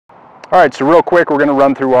All right, so real quick, we're going to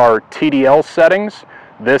run through our TDL settings.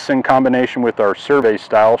 This, in combination with our survey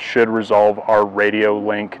style, should resolve our radio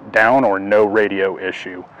link down or no radio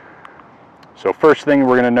issue. So first thing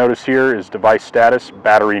we're going to notice here is device status,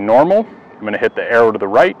 battery normal. I'm going to hit the arrow to the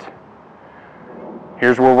right.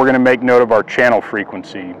 Here's where we're going to make note of our channel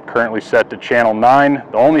frequency, currently set to channel 9.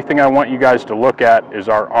 The only thing I want you guys to look at is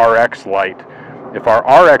our RX light. If our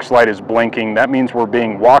RX light is blinking, that means we're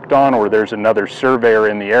being walked on or there's another surveyor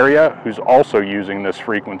in the area who's also using this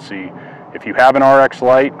frequency. If you have an RX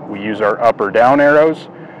light, we use our up or down arrows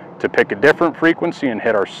to pick a different frequency and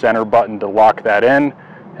hit our center button to lock that in.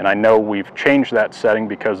 And I know we've changed that setting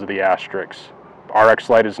because of the asterisks. RX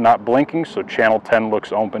light is not blinking, so channel 10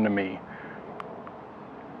 looks open to me.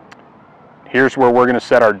 Here's where we're going to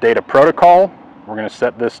set our data protocol. We're going to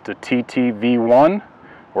set this to TTV1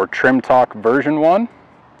 or Trim Talk version 1.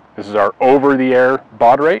 This is our over-the-air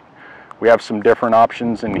baud rate. We have some different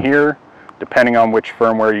options in here depending on which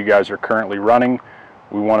firmware you guys are currently running.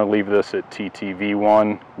 We want to leave this at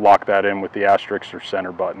TTV1, lock that in with the asterisk or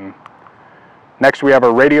center button. Next we have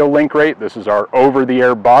our radio link rate. This is our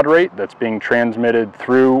over-the-air baud rate that's being transmitted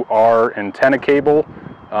through our antenna cable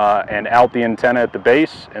and out the antenna at the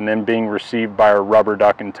base, and then being received by our rubber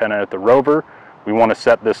duck antenna at the rover. We want to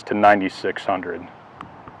set this to 9600.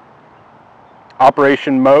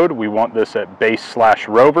 Operation mode, we want this at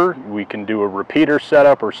base/rover. We can do a repeater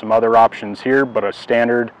setup or some other options here, but a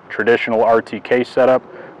standard traditional RTK setup,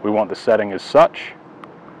 we want the setting as such.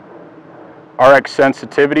 RX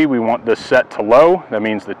sensitivity, we want this set to low. That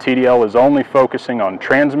means the TDL is only focusing on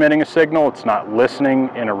transmitting a signal. It's not listening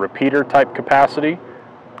in a repeater type capacity.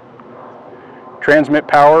 Transmit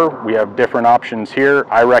power, we have different options here.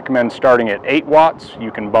 I recommend starting at 8 watts. You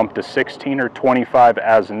can bump to 16 or 25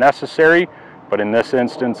 as necessary, but in this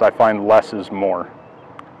instance I find less is more.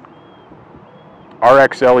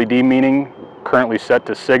 RX LED meaning currently set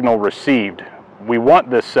to signal received. We want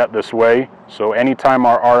this set this way, so anytime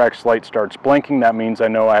our RX light starts blinking, that means I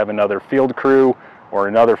know I have another field crew or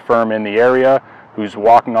another firm in the area who's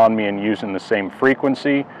walking on me and using the same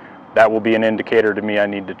frequency. That will be an indicator to me I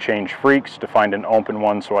need to change freaks to find an open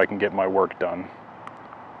one so I can get my work done.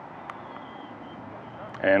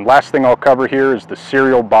 And last thing I'll cover here is the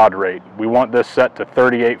serial baud rate. We want this set to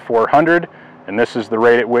 38400, and this is the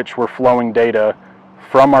rate at which we're flowing data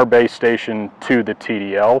from our base station to the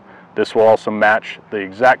TDL. This will also match the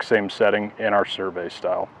exact same setting in our survey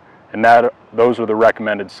style. And those are the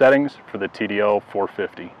recommended settings for the TDL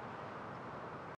 450.